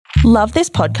Love this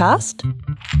podcast?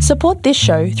 Support this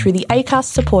show through the Acast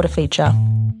supporter feature.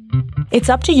 It's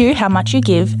up to you how much you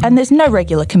give, and there's no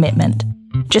regular commitment.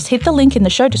 Just hit the link in the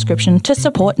show description to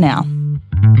support now.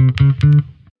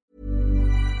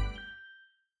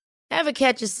 Ever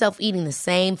catch yourself eating the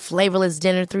same flavorless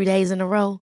dinner 3 days in a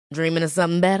row? Dreaming of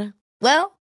something better?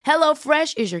 Well,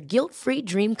 HelloFresh is your guilt-free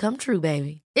dream come true,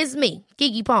 baby. It's me,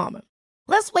 Keke Palmer.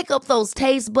 Let's wake up those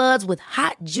taste buds with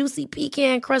hot, juicy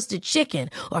pecan-crusted chicken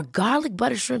or garlic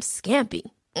butter shrimp scampi.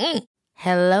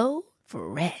 Hello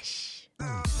Fresh.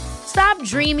 Stop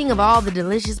dreaming of all the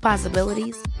delicious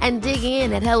possibilities and dig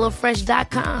in at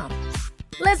HelloFresh.com.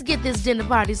 Let's get this dinner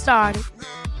party started.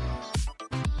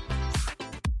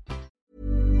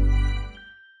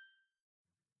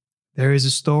 There is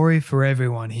a story for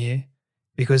everyone here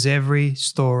because every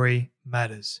story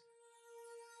matters.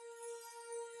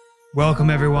 Welcome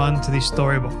everyone to the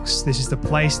Storybox. This is the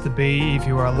place to be if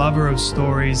you are a lover of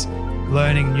stories,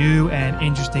 learning new and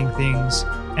interesting things,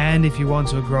 and if you want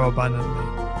to grow abundantly.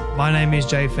 My name is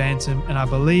Jay Phantom, and I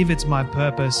believe it's my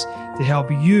purpose to help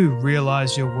you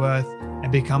realize your worth and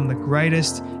become the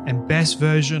greatest and best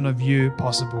version of you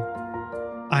possible.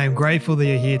 I am grateful that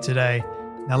you're here today.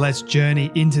 Now let's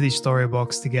journey into the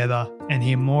Storybox together and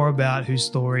hear more about whose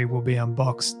story will be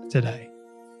unboxed today.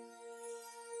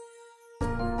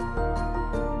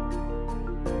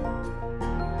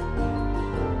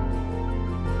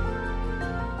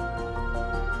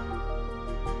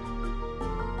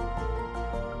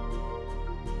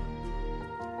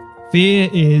 Fear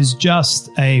is just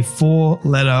a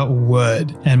 4-letter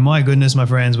word. And my goodness, my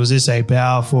friends, was this a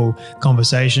powerful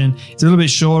conversation. It's a little bit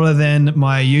shorter than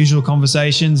my usual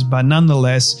conversations, but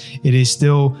nonetheless, it is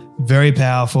still very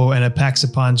powerful and it packs a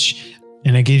punch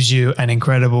and it gives you an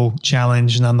incredible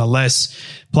challenge nonetheless.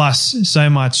 Plus, so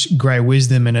much great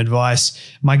wisdom and advice.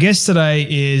 My guest today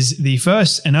is the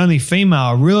first and only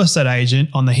female real estate agent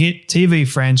on the hit TV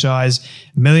franchise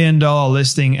 $1 Million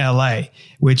Listing LA,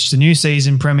 which the new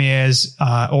season premieres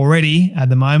already at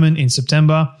the moment in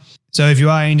September. So if you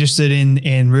are interested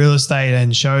in real estate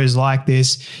and shows like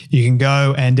this, you can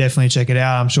go and definitely check it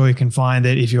out. I'm sure you can find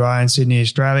it if you are in Sydney,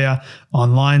 Australia,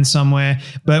 online somewhere.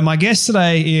 But my guest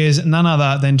today is none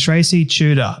other than Tracy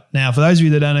Tutor. Now, for those of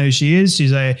you that don't know who she is,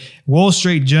 she's a Wall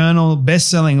Street Journal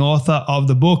best-selling author of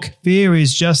the book, Fear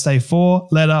is Just a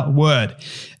 4-Letter Word,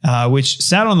 which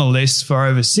sat on the list for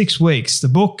over 6 weeks. The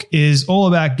book is all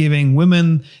about giving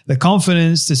women the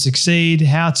confidence to succeed,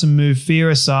 how to move fear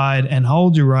aside and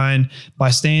hold your own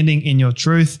by standing in your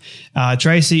truth.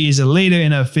 Tracy is a leader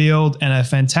in her field and a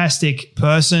fantastic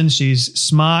person. She's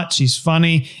smart, she's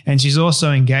funny, and she's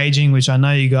also engaging, which I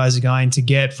know you guys are going to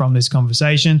get from this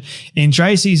conversation. In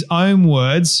Tracy's own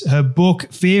words, her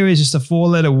book, Fear is Just a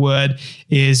 4-Letter Word,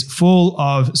 is full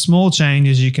of small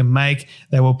changes you can make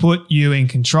that will put you in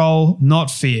control, not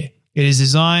fear. It is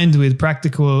designed with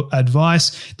practical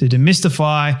advice to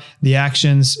demystify the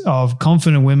actions of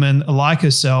confident women like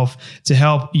herself to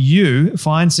help you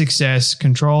find success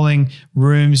controlling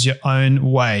rooms your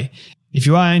own way. If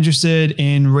you are interested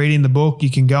in reading the book, you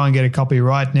can go and get a copy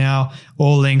right now.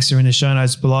 All links are in the show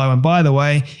notes below. And by the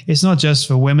way, it's not just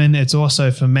for women, it's also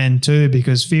for men too,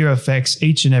 because fear affects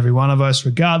each and every one of us,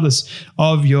 regardless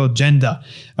of your gender.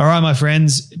 All right, my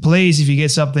friends, please, if you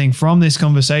get something from this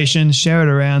conversation, share it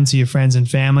around to your friends and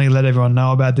family. Let everyone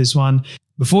know about this one.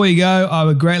 Before you go, I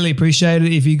would greatly appreciate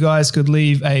it if you guys could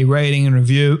leave a rating and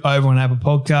review over on Apple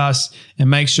Podcasts and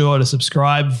make sure to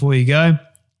subscribe before you go.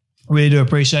 Really do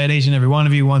appreciate each and every one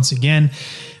of you once again.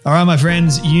 All right, my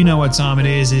friends, you know what time it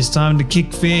is. It's time to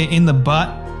kick fear in the butt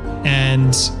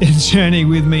and journey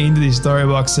with me into this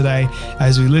Storybox today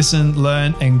as we listen,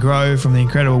 learn, and grow from the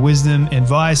incredible wisdom,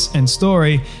 advice, and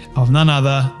story of none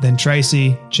other than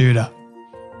Tracy Tutor.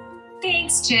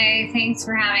 Thanks, Jay. Thanks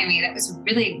for having me. That was a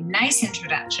really nice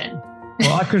introduction.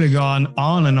 Well, I could have gone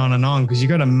on and on and on because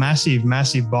you've got a massive,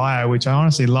 massive bio, which I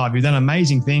honestly love. You've done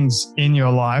amazing things in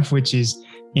your life, which is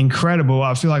incredible.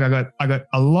 I feel like I got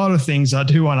a lot of things I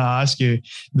do want to ask you.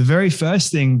 The very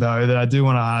first thing, though, that I do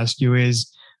want to ask you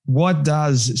is, what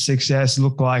does success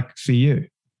look like for you?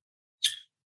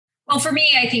 Well, for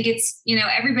me, I think it's,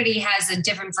 everybody has a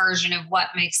different version of what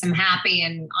makes them happy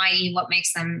and i.e. what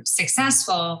makes them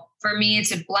successful. For me,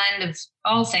 it's a blend of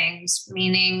all things,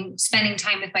 meaning spending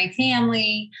time with my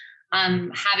family,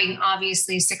 having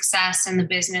obviously success in the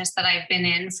business that I've been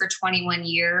in for 21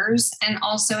 years and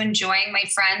also enjoying my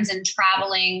friends and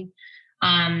traveling.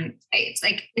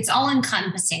 It's all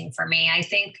encompassing for me. I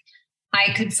think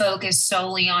I could focus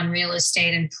solely on real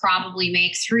estate and probably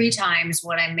make 3 times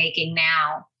what I'm making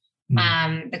now.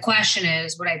 The question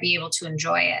is, would I be able to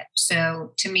enjoy it?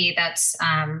 So to me, that's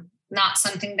not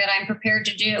something that I'm prepared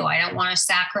to do. I don't want to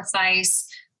sacrifice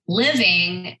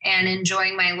living and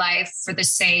enjoying my life for the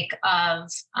sake of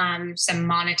some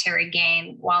monetary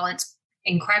gain. While it's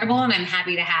incredible and I'm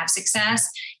happy to have success,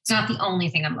 it's not the only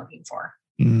thing I'm looking for.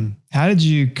 How did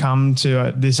you come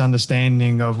to this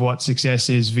understanding of what success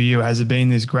is for you? Has it been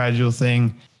this gradual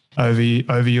thing over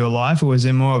your life, or was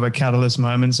it more of a catalyst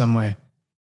moment somewhere?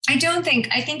 I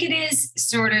think it is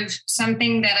sort of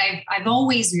something that I've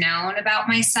always known about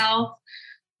myself.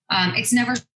 It's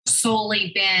never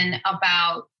solely been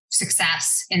about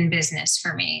success in business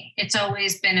for me. It's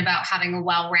always been about having a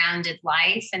well-rounded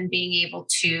life and being able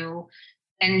to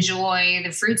enjoy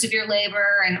the fruits of your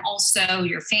labor and also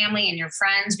your family and your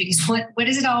friends, because what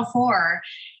is it all for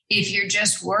if you're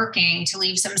just working to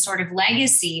leave some sort of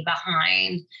legacy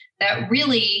behind that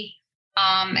really,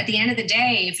 at the end of the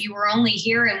day, if you were only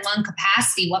here in one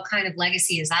capacity, what kind of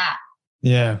legacy is that?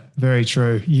 Yeah, very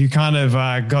true. You kind of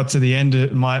got to the end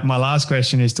of my last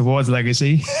question is towards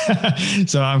legacy.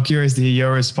 So I'm curious to hear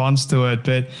your response to it.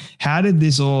 But how did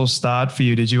this all start for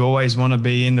you? Did you always want to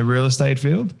be in the real estate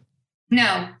field?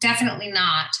 No, definitely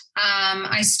not.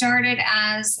 I started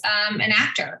as an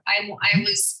actor.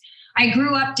 I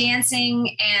grew up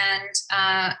dancing and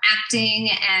acting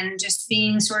and just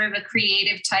being sort of a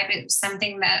creative type. It was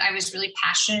something that I was really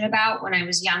passionate about when I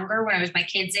was younger, when I was my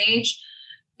kid's age.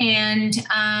 And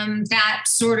that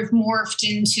sort of morphed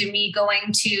into me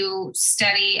going to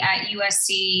study at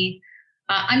USC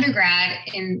undergrad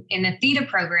in the theater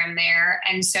program there.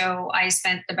 And so I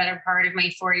spent the better part of my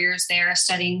 4 years there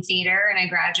studying theater, and I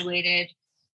graduated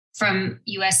from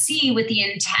USC with the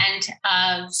intent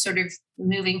of sort of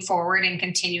moving forward and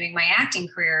continuing my acting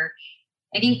career.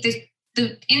 I think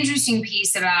the interesting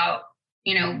piece about,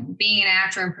 being an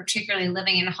actor and particularly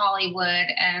living in Hollywood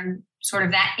and sort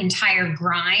of that entire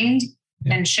grind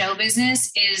and show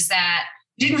business is that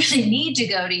I didn't really need to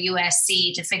go to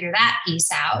USC to figure that piece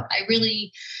out. I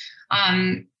really,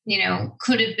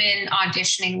 could have been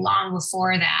auditioning long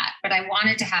before that, but I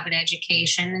wanted to have an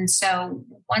education. And so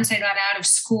once I got out of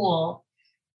school,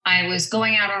 I was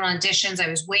going out on auditions. I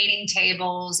was waiting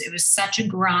tables. It was such a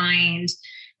grind.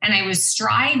 And I was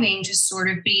striving to sort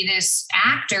of be this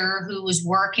actor who was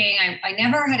working. I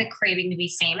never had a craving to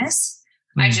be famous.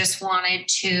 I just wanted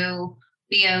to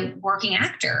be a working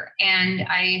actor. And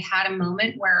I had a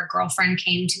moment where a girlfriend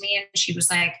came to me and she was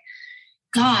like,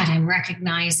 God, I'm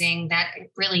recognizing that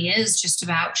it really is just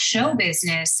about show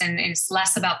business and it's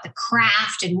less about the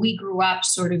craft. And we grew up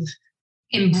sort of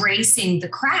embracing the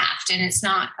craft, and that's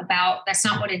not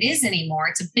what it is anymore.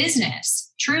 It's a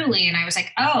business, truly. And I was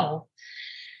like, oh.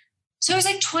 So I was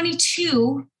like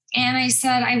 22. And I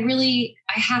said,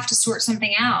 I have to sort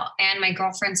something out. And my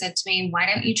girlfriend said to me, why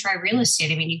don't you try real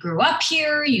estate? I mean, you grew up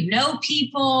here, you know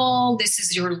people, this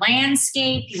is your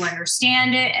landscape, you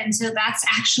understand it. And so that's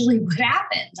actually what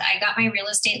happened. I got my real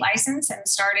estate license and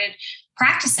started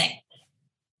practicing.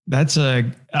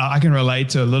 I can relate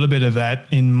to a little bit of that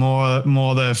in more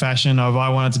the fashion of I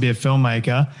wanted to be a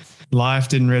filmmaker. Life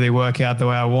didn't really work out the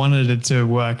way I wanted it to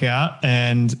work out.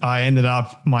 And I ended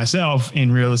up myself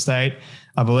in real estate.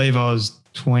 I believe I was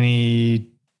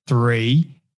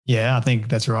 23. Yeah, I think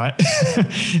that's right.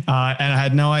 And I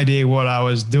had no idea what I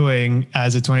was doing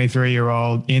as a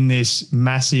 23-year-old in this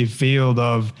massive field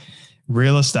of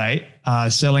real estate,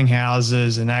 selling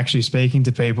houses and actually speaking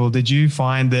to people. Did you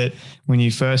find that when you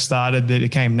first started that it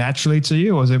came naturally to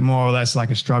you, or was it more or less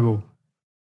like a struggle?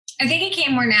 I think it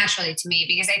came more naturally to me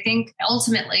because I think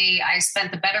ultimately I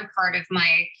spent the better part of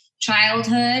my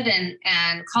childhood and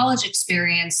college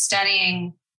experience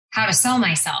studying how to sell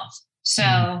myself.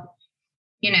 So,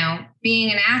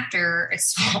 being an actor,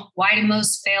 it's why do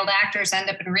most failed actors end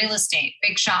up in real estate?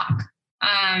 Big shock.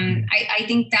 I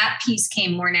think that piece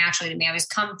came more naturally to me. I was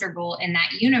comfortable in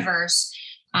that universe.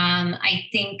 I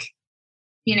think,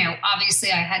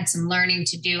 obviously I had some learning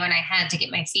to do and I had to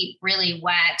get my feet really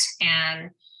wet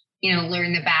and,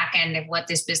 learn the back end of what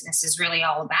this business is really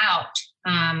all about.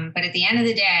 But at the end of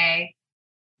the day,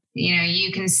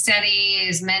 you can study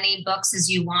as many books as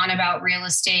you want about real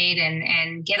estate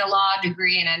and get a law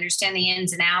degree and understand the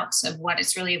ins and outs of what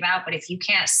it's really about. But if you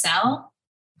can't sell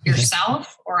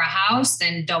yourself or a house,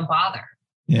 then don't bother.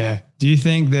 Yeah. Do you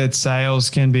think that sales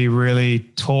can be really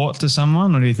taught to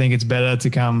someone, or do you think it's better to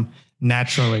come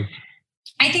naturally?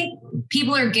 I think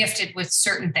people are gifted with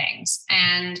certain things.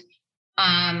 And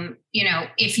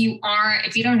if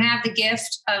you don't have the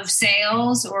gift of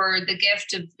sales or the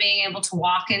gift of being able to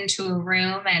walk into a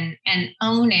room and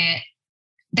own it,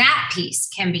 that piece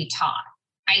can be taught.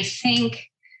 I think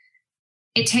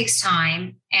it takes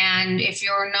time. And if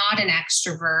you're not an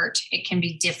extrovert, it can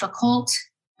be difficult.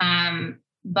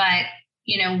 But,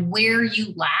 where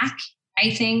you lack, I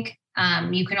think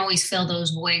you can always fill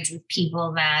those voids with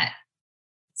people that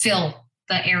fill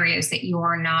the areas that you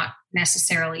are not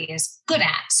necessarily as good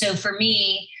at. So for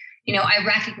me, I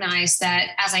recognized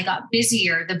that as I got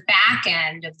busier, the back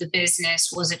end of the business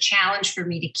was a challenge for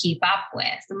me to keep up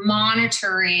with,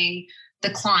 monitoring the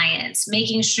clients,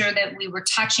 making sure that we were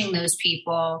touching those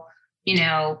people,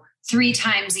 3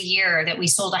 times a year that we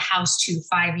sold a house to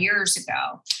 5 years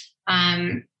ago.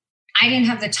 I didn't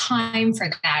have the time for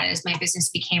that as my business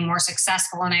became more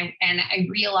successful. And I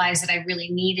realized that I really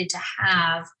needed to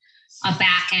have a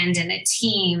back end and a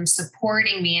team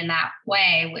supporting me in that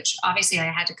way, which obviously I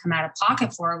had to come out of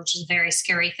pocket for, which is a very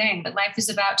scary thing. But life is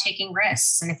about taking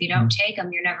risks. And if you don't take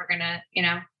them, you're never going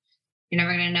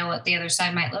to know what the other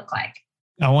side might look like.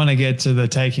 I want to get to the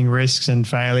taking risks and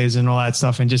failures and all that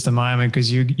stuff in just a moment,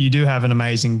 because you do have an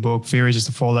amazing book. Fear is just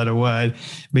a 4-letter word.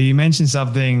 But you mentioned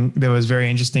something that was very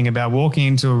interesting about walking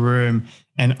into a room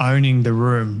and owning the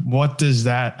room. What does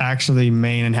that actually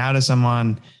mean, and how does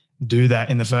someone do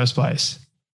that in the first place?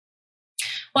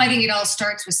 Well, I think it all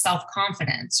starts with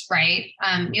self-confidence, right?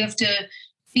 You have to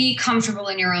be comfortable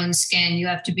in your own skin. You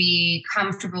have to be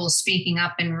comfortable speaking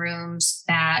up in rooms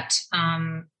that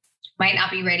might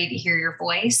not be ready to hear your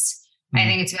voice. I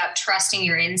think it's about trusting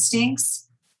your instincts.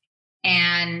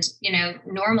 And,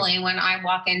 normally when I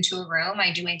walk into a room,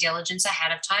 I do my diligence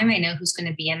ahead of time. I know who's going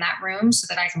to be in that room so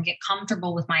that I can get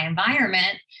comfortable with my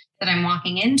environment that I'm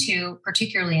walking into,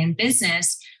 particularly in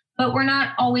business. But we're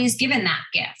not always given that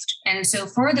gift. And so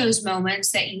for those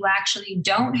moments that you actually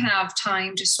don't have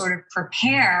time to sort of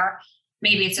prepare,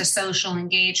 maybe it's a social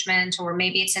engagement, or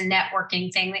maybe it's a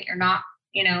networking thing that you're not,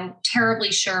 terribly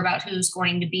sure about who's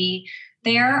going to be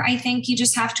there. I think you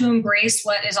just have to embrace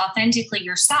what is authentically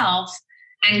yourself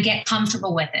and get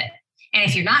comfortable with it. And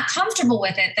if you're not comfortable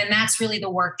with it, then that's really the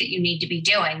work that you need to be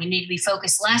doing. You need to be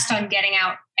focused less on getting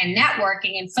out and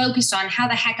networking and focused on how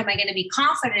the heck am I going to be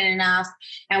confident enough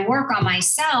and work on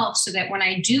myself so that when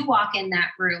I do walk in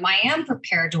that room, I am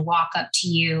prepared to walk up to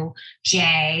you,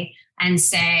 Jay, and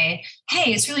say,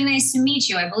 hey, it's really nice to meet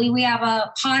you. I believe we have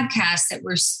a podcast that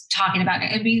we're talking about.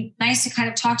 It'd be nice to kind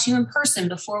of talk to you in person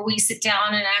before we sit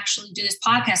down and actually do this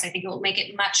podcast. I think it will make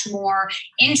it much more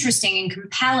interesting and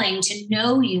compelling to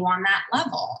know you on that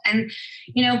level. And,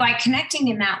 by connecting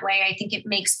in that way, I think it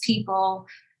makes people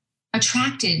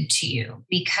attracted to you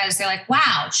because they're like,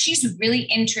 wow, she's really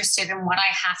interested in what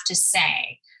I have to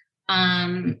say.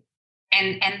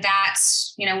 And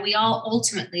that's, we all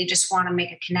ultimately just want to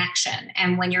make a connection.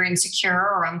 And when you're insecure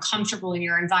or uncomfortable in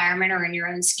your environment or in your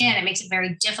own skin, it makes it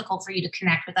very difficult for you to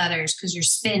connect with others because you're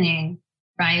spinning,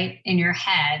 right, in your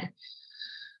head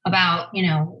about,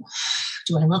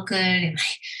 do I look good?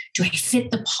 Do I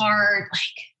fit the part?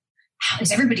 Like, how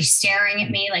is everybody staring at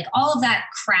me? Like all of that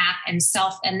crap and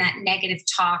that negative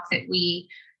talk that we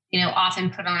often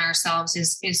put on ourselves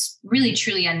is really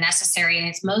truly unnecessary. And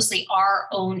it's mostly our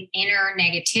own inner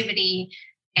negativity.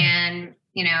 And,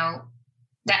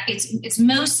 that it's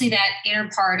mostly that inner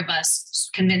part of us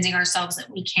convincing ourselves that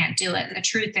we can't do it. And the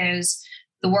truth is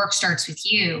the work starts with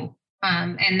you.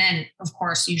 And then of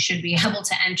course you should be able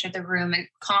to enter the room and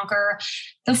conquer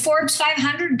the Forbes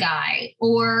 500 guy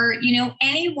or,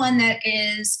 anyone that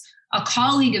is a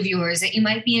colleague of yours that you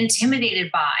might be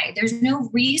intimidated by. There's no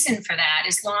reason for that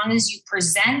as long as you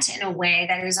present in a way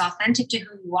that is authentic to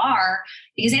who you are,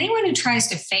 because anyone who tries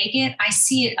to fake it, I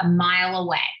see it a mile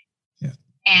away. Yeah.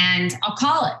 And I'll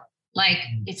call it. Like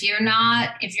if you're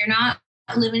not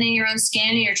living in your own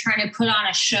skin and you're trying to put on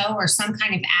a show or some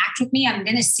kind of act with me, I'm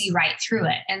going to see right through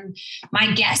it. And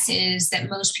my guess is that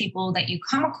most people that you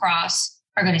come across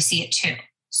are going to see it too.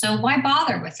 So why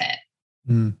bother with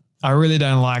it? I really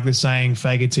don't like the saying,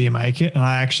 fake it till you make it. And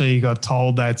I actually got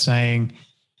told that saying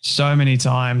so many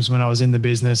times when I was in the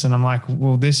business. And I'm like,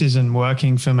 well, this isn't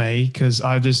working for me because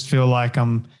I just feel like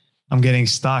I'm getting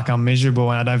stuck. I'm miserable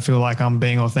and I don't feel like I'm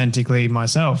being authentically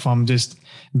myself. I'm just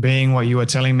being what you are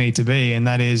telling me to be. And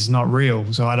that is not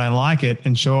real. So I don't like it.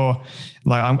 And sure,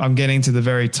 like I'm getting to the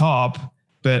very top,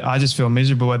 but I just feel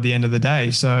miserable at the end of the day.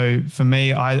 So for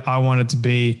me, I wanted to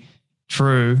be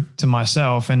true to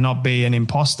myself and not be an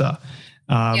imposter,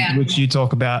 which you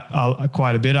talk about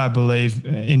quite a bit, I believe,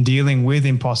 in dealing with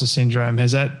imposter syndrome.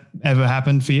 Has that ever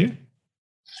happened for you?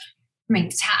 I mean,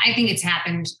 I think it's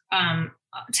happened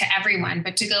to everyone,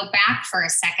 but to go back for a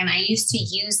second, I used to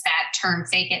use that term,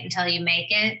 fake it until you make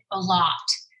it, a lot,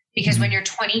 because when you're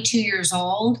 22 years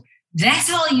old, that's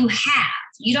all you have.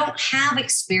 You don't have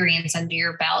experience under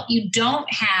your belt. You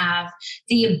don't have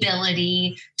the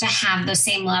ability to have the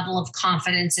same level of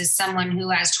confidence as someone who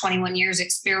has 21 years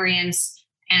experience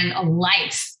and a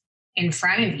life in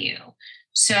front of you.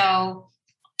 So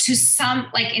to some,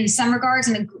 like in some regards,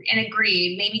 and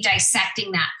agree, maybe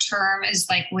dissecting that term is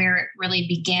like where it really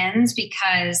begins,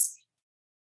 because,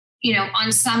 you know,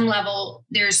 on some level,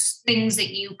 there's things that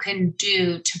you can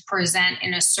do to present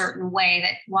in a certain way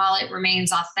that while it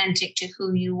remains authentic to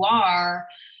who you are,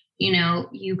 you know,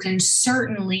 you can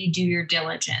certainly do your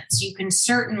diligence. You can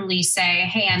certainly say,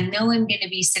 hey, I know I'm going to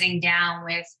be sitting down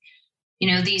with, you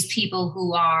know, these people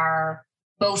who are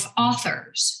both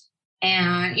authors,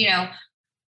 and, you know,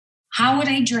 how would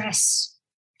I dress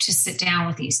to sit down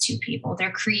with these two people? They're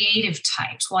creative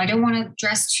types. Well, I don't want to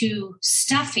dress too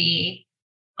stuffy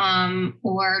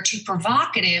or too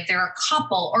provocative. They're a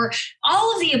couple, or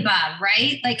all of the above,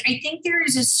 right? Like, I think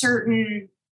there's certain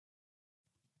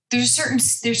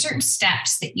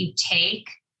steps that you take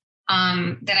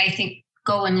that I think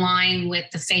go in line with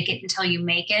the fake it until you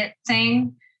make it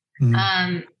thing.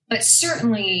 Mm-hmm. But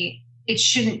certainly it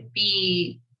shouldn't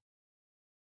be,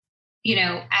 you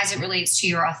know, as it relates to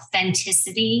your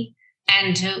authenticity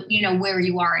and to, you know, where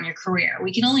you are in your career.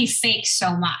 We can only fake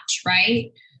so much,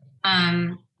 right?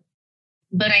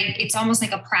 But it's almost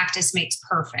like a practice makes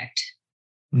perfect.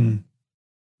 Mm.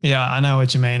 Yeah, I know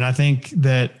what you mean. I think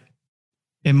that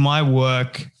it might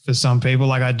work for some people.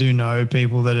 Like, I do know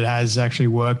people that it has actually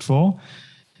worked for,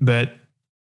 but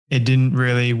it didn't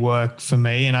really work for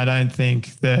me. And I don't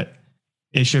think that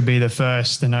it should be the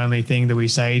first and only thing that we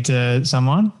say to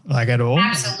someone, like, at all.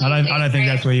 Absolutely. I don't think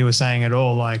that's what you were saying at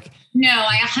all. Like, no,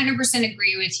 I 100%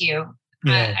 agree with you.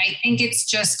 Yeah. I think it's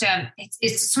just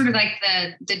it's sort of like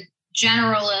the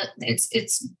general.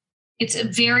 It's a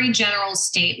very general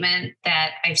statement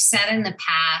that I've said in the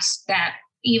past, that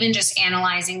even just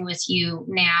analyzing with you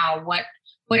now what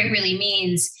it really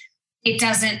means, it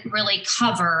doesn't really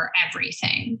cover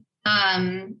everything.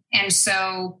 And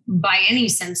so by any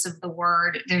sense of the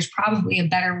word, there's probably a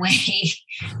better way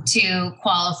to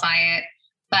qualify it.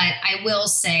 But I will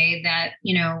say that,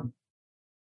 you know,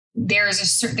 there's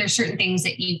certain things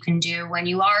that you can do when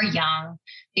you are young,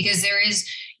 because there is,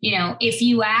 you know, if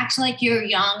you act like you're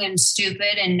young and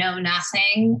stupid and know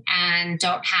nothing and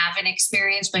don't have an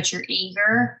experience, but you're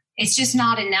eager, it's just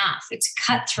not enough. It's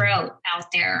cutthroat out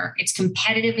there. It's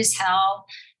competitive as hell.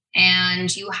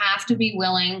 And you have to be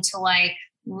willing to, like,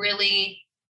 really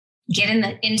get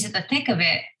into the thick of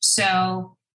it.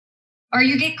 So, or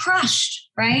you get crushed,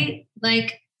 right?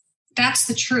 Like, that's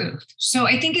the truth. So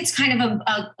I think it's kind of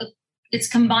it's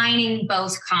combining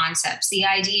both concepts. The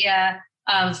idea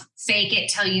of fake it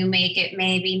till you make it,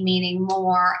 maybe meaning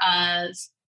more of,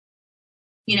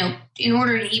 you know, in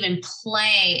order to even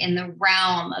play in the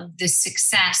realm of the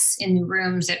success in the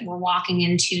rooms that we're walking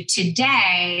into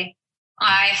today,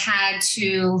 I had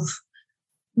to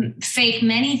fake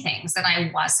many things that I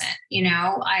wasn't, you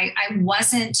know, I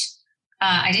wasn't,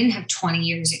 I didn't have 20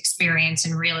 years experience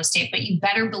in real estate, but you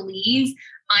better believe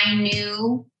I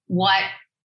knew what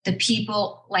the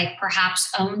people, like,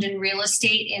 perhaps owned in real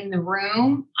estate in the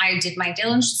room. I did my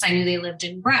diligence. I knew they lived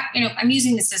in you know, I'm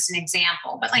using this as an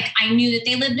example, but, like, I knew that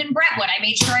they lived in Brentwood. I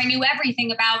made sure I knew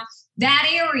everything about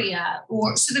that area,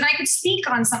 or so that I could speak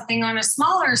on something on a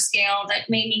smaller scale that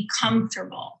made me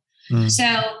comfortable. So,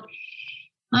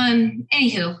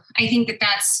 anywho, I think that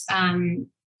that's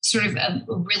sort of a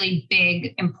really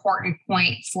big, important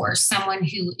point for someone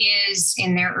who is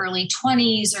in their early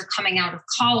 20s or coming out of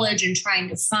college and trying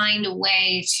to find a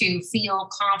way to feel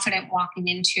confident walking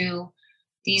into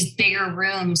these bigger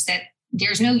rooms, that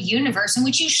there's no universe in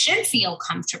which you should feel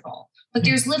comfortable, but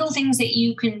there's little things that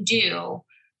you can do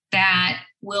that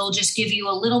will just give you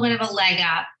a little bit of a leg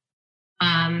up.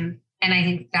 And I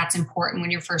think that's important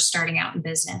when you're first starting out in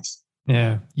business.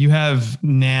 Yeah. You have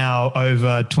now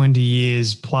over 20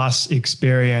 years plus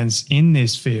experience in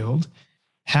this field.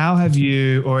 How have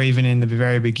you, or even in the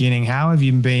very beginning, how have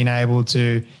you been able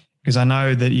to, because I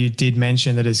know that you did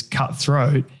mention that it's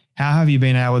cutthroat, how have you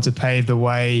been able to pave the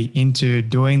way into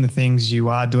doing the things you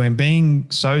are doing, being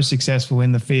so successful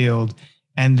in the field,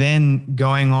 and then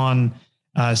going on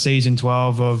season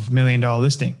 12 of $1 Million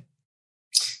Listing?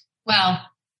 Well,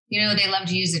 you know, they love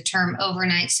to use the term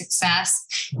overnight success.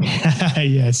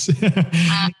 Yes.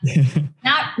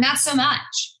 Not so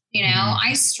much. You know,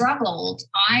 I struggled.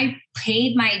 I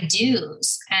paid my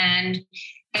dues. And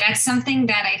that's something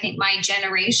that I think my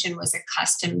generation was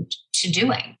accustomed to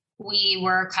doing. We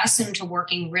were accustomed to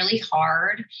working really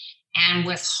hard, and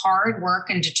with hard work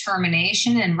and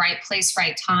determination and right place,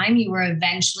 right time, you were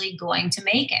eventually going to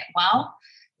make it. Well,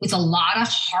 with a lot of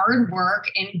hard work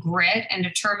and grit and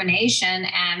determination,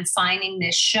 and finding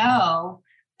this show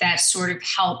that sort of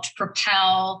helped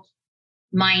propel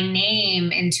my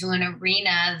name into an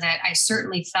arena that I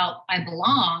certainly felt I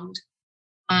belonged.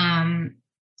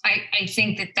 I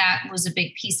think that was a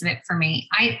big piece of it for me.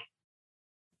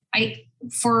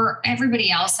 For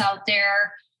everybody else out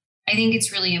there, I think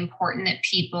it's really important that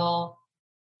people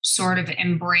sort of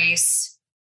embrace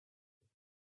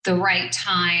the right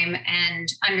time and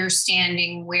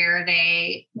understanding where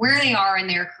they are in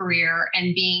their career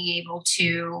and being able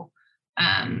to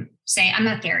say, I'm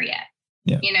not there yet.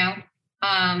 Yeah. You know,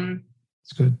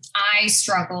 it's good. I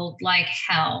struggled like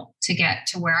hell to get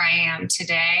to where I am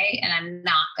today. And I'm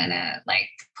not going to like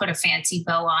put a fancy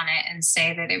bow on it and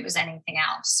say that it was anything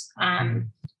else.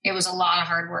 It was a lot of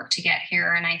hard work to get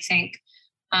here. And I think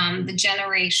the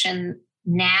generation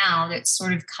now that's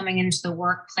sort of coming into the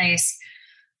workplace,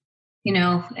 you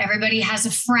know, everybody has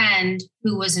a friend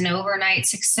who was an overnight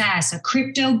success, a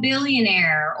crypto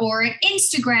billionaire or an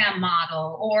Instagram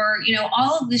model, or, you know,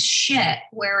 all of this shit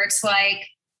where it's like,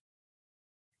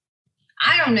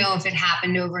 I don't know if it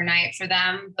happened overnight for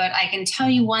them, but I can tell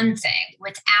you one thing,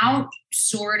 without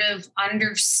sort of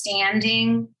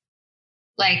understanding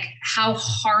like how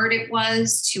hard it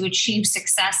was to achieve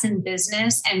success in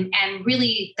business and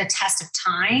really the test of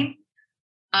time,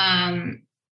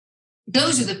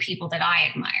 those are the people that I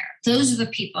admire. Those are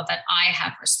the people that I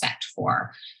have respect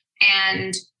for.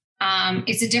 And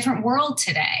it's a different world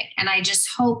today. And I just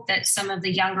hope that some of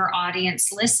the younger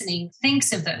audience listening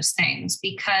thinks of those things,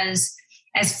 because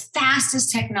as fast as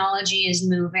technology is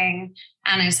moving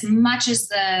and as much as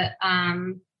the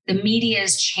media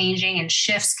is changing and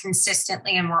shifts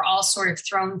consistently and we're all sort of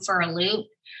thrown for a loop,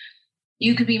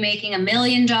 you could be making $1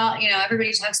 million. You know,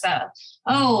 everybody talks about,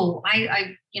 oh,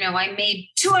 I made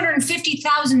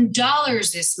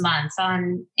 $250,000 this month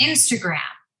on Instagram.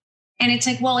 And it's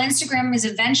like, well, Instagram is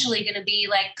eventually going to be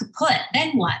like kaput.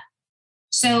 Then what?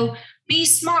 So be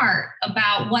smart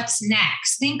about what's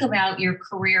next. Think about your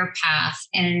career path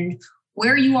and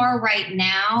where you are right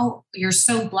now. You're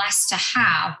so blessed to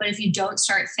have. But if you don't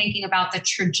start thinking about the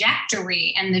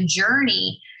trajectory and the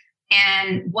journey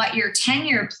and what your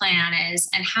 10-year plan is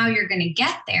and how you're going to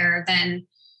get there, then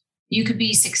you could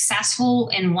be successful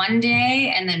in one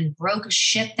day and then broke as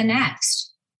shit the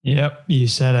next. Yep, you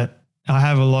said it. I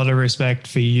have a lot of respect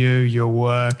for you, your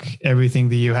work, everything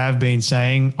that you have been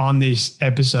saying on this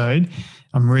episode.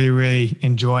 I'm really, really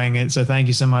enjoying it. So thank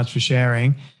you so much for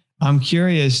sharing. I'm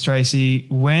curious, Tracy,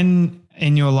 when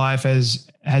in your life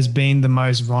has been the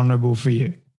most vulnerable for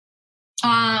you?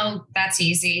 Oh, that's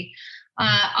easy.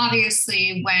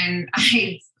 Obviously, when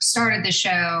I started the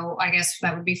show, I guess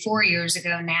that would be 4 years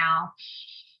ago now,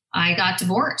 I got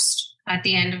divorced at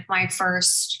the end of my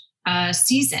first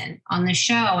season on the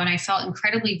show. And I felt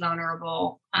incredibly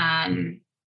vulnerable.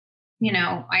 You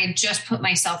know, I just put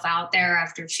myself out there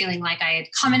after feeling like I had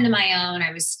come into my own.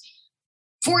 I was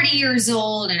 40 years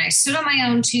old and I stood on my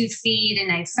own 2 feet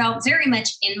and I felt very much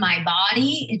in my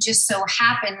body. It just so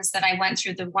happens that I went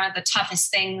through one of the toughest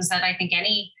things that I think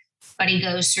anybody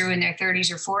goes through in their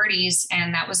 30s or 40s.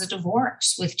 And that was a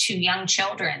divorce with 2 young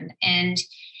children. And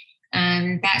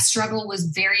that struggle was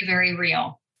very, very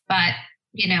real. But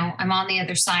you know, I'm on the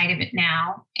other side of it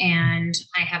now, and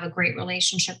I have a great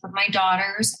relationship with my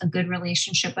daughters, a good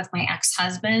relationship with my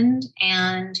ex-husband,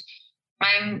 and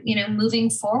I'm, you know, moving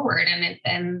forward.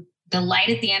 And the light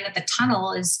at the end of the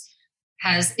tunnel is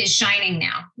shining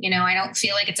now. You know, I don't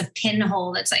feel like it's a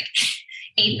pinhole that's like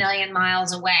 8 million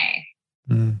miles away.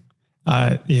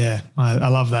 Yeah, I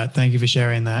love that. Thank you for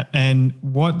sharing that. And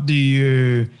what do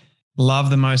you love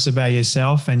the most about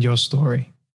yourself and your story?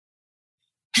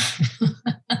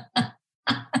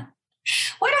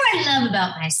 What do I love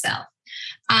about myself?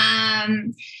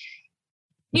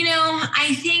 You know,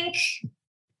 I think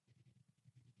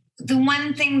the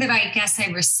one thing that I guess I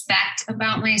respect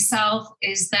about myself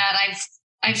is that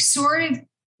I've sort of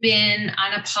been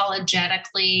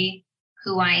unapologetically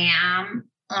who I am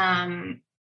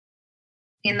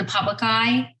in the public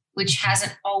eye, which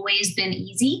hasn't always been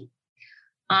easy.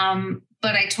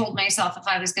 But I told myself if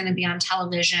I was going to be on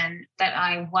television that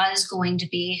I was going to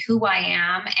be who I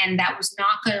am, and that was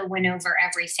not going to win over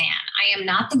every fan. I am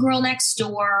not the girl next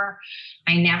door.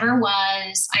 I never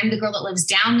was. I'm the girl that lives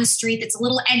down the street that's a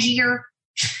little edgier.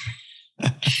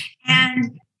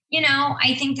 And, you know,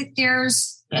 I think that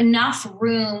there's enough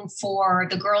room for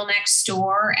the girl next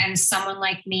door and someone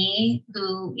like me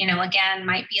who, you know, again,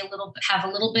 might be have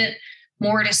a little bit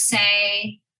more to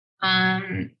say.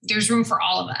 There's room for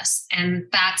all of us. And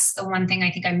that's the one thing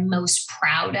I think I'm most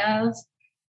proud of,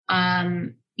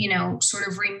 you know, sort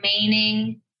of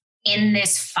remaining in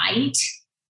this fight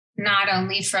not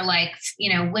only for like,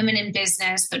 women in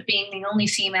business, but being the only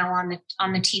female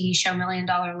on the TV show $1 Million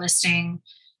Listing,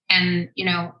 and,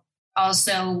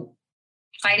 also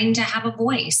fighting to have a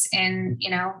voice and,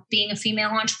 being a female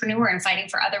entrepreneur and fighting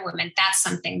for other women. That's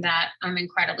something that I'm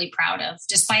incredibly proud of,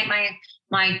 despite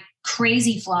my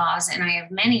crazy flaws. And I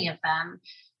have many of them.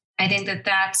 I think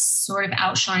that sort of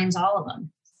outshines all of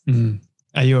them. Mm.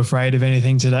 Are you afraid of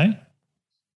anything today?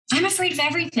 I'm afraid of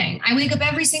everything. I wake up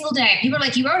every single day. People are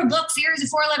like, you wrote a book, fear is a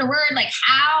 4-letter word. Like,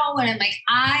 how? And I'm like,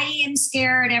 I am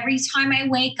scared every time I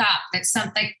wake up that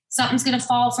something's going to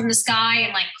fall from the sky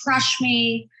and like crush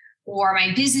me, or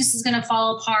my business is going to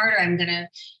fall apart, or I'm going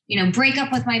to, break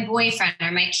up with my boyfriend,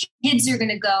 or my kids are going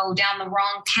to go down the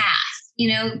wrong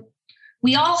path.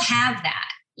 We all have that,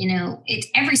 it's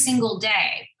every single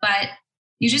day, but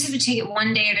you just have to take it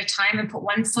one day at a time and put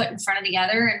one foot in front of the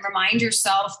other and remind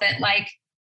yourself that, like,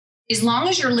 as long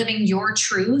as you're living your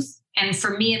truth, and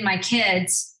for me and my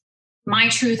kids, my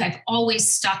truth I've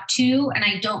always stuck to, and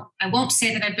I won't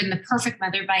say that I've been the perfect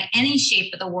mother by any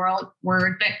shape of the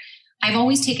word, but I've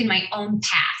always taken my own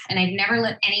path, and I've never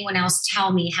let anyone else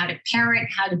tell me how to parent,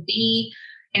 how to be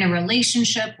in a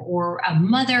relationship or a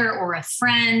mother or a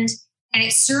friend. And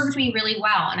it served me really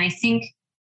well. And I think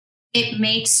it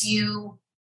makes you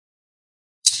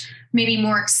maybe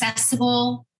more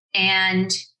accessible,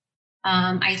 and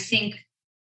I think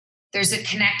there's a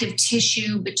connective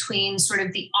tissue between sort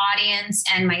of the audience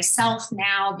and myself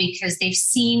now, because they've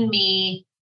seen me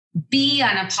be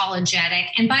unapologetic.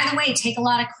 And by the way, take a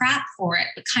lot of crap for it,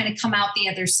 but kind of come out the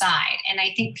other side. And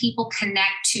I think people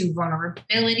connect to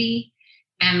vulnerability.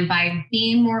 And by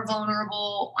being more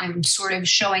vulnerable, I'm sort of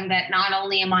showing that not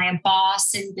only am I a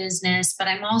boss in business, but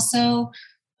I'm also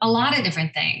a lot of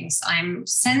different things. I'm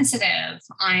sensitive.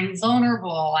 I'm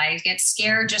vulnerable. I get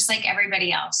scared just like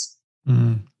everybody else.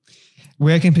 Mm.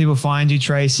 Where can people find you,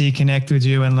 Tracy, connect with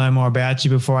you and learn more about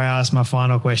you before I ask my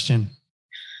final question?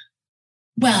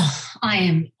 Well, I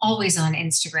am always on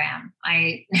Instagram.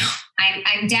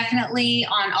 I'm definitely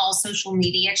on all social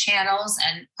media channels,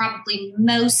 and probably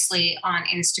mostly on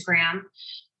Instagram.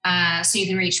 So you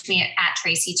can reach me at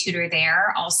Tracy Tutor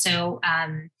there. Also,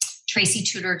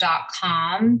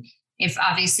 tracytutor.com. If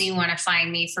obviously you want to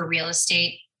find me for real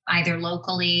estate, either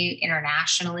locally,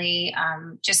 internationally,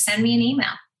 just send me an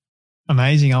email.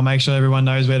 Amazing. I'll make sure everyone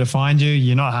knows where to find you.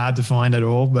 You're not hard to find at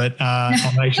all, but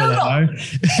I'll make sure they know.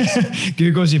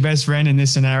 Google's your best friend in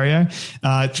this scenario.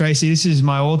 Tracy, this is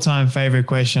my all-time favorite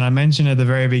question. I mentioned at the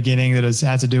very beginning that it's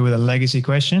had to do with a legacy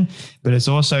question, but it's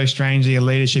also strangely a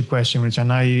leadership question, which I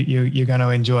know you're going to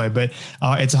enjoy. But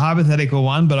it's a hypothetical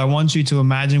one, but I want you to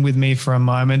imagine with me for a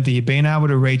moment that you've been able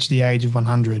to reach the age of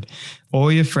 100. All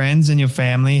your friends and your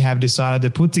family have decided to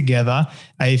put together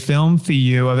a film for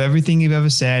you of everything you've ever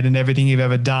said and everything you've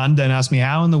ever done. Don't ask me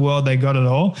how in the world they got it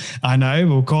all. I know,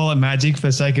 we'll call it magic for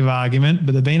the sake of argument,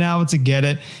 but they've been able to get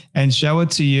it and show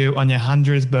it to you on your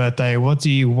 100th birthday. What do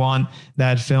you want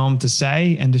that film to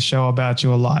say and to show about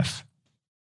your life?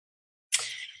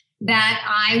 That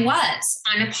I was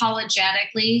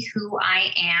unapologetically who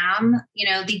I am,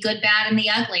 the good, bad, and the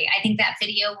ugly. I think that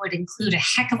video would include a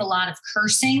heck of a lot of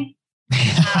cursing.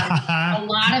 A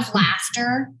lot of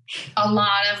laughter, a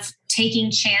lot of taking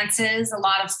chances, a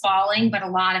lot of falling, but a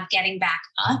lot of getting back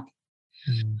up.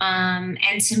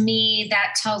 And to me,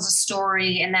 that tells a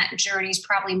story, and that journey is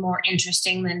probably more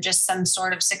interesting than just some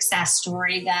sort of success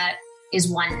story that is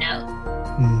one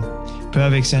note.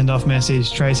 Perfect send-off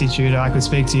message. Tracy Tutor, I could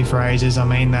speak to you for ages. I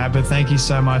mean that, but thank you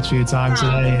so much for your time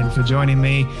today and for joining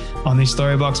me on this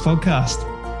Storybox podcast.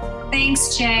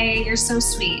 Thanks, Jay. You're so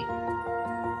sweet.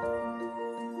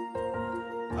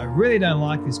 I really don't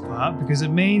like this part because it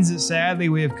means that sadly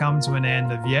we have come to an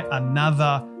end of yet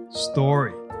another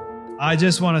story. I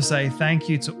just want to say thank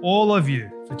you to all of you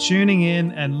for tuning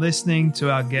in and listening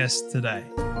to our guest today.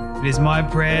 It is my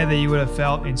prayer that you would have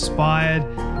felt inspired,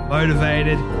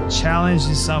 motivated, challenged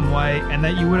in some way, and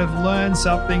that you would have learned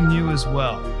something new as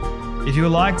well. If you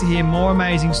would like to hear more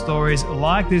amazing stories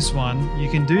like this one, you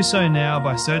can do so now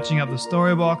by searching up the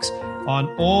Storybox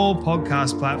on all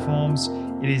podcast platforms.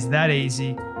 It is that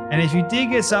easy. And if you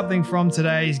did get something from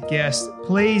today's guest,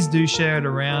 please do share it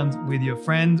around with your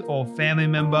friend or family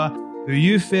member who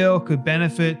you feel could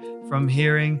benefit from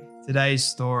hearing today's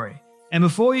story. And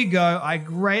before you go, I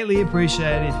greatly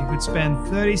appreciate it if you could spend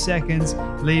 30 seconds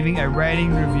leaving a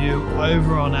rating review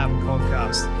over on Apple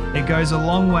Podcasts. It goes a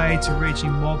long way to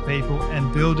reaching more people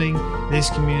and building this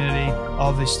community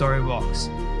of the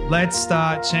Storybox. Let's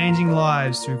start changing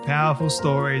lives through powerful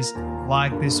stories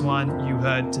like this one you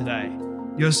heard today.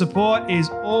 Your support is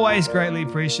always greatly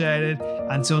appreciated.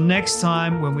 Until next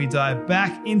time, when we dive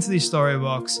back into the story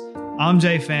box, I'm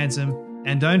Jay Phantom,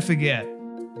 and don't forget,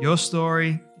 your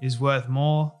story is worth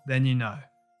more than you know.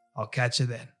 I'll catch you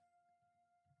then.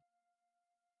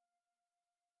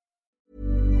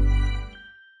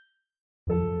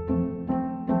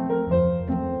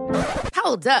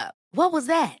 Hold up. What was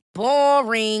that?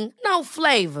 Boring. No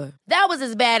flavor. That was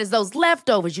as bad as those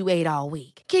leftovers you ate all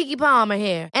week. Keke Palmer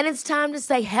here, and it's time to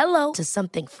say hello to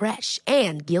something fresh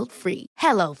and guilt-free.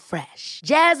 Hello Fresh.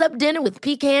 Jazz up dinner with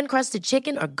pecan-crusted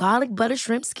chicken or garlic butter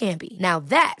shrimp scampi. Now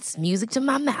that's music to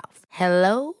my mouth.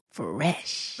 Hello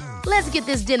Fresh. Let's get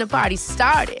this dinner party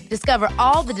started. Discover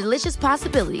all the delicious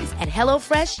possibilities at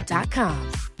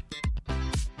HelloFresh.com.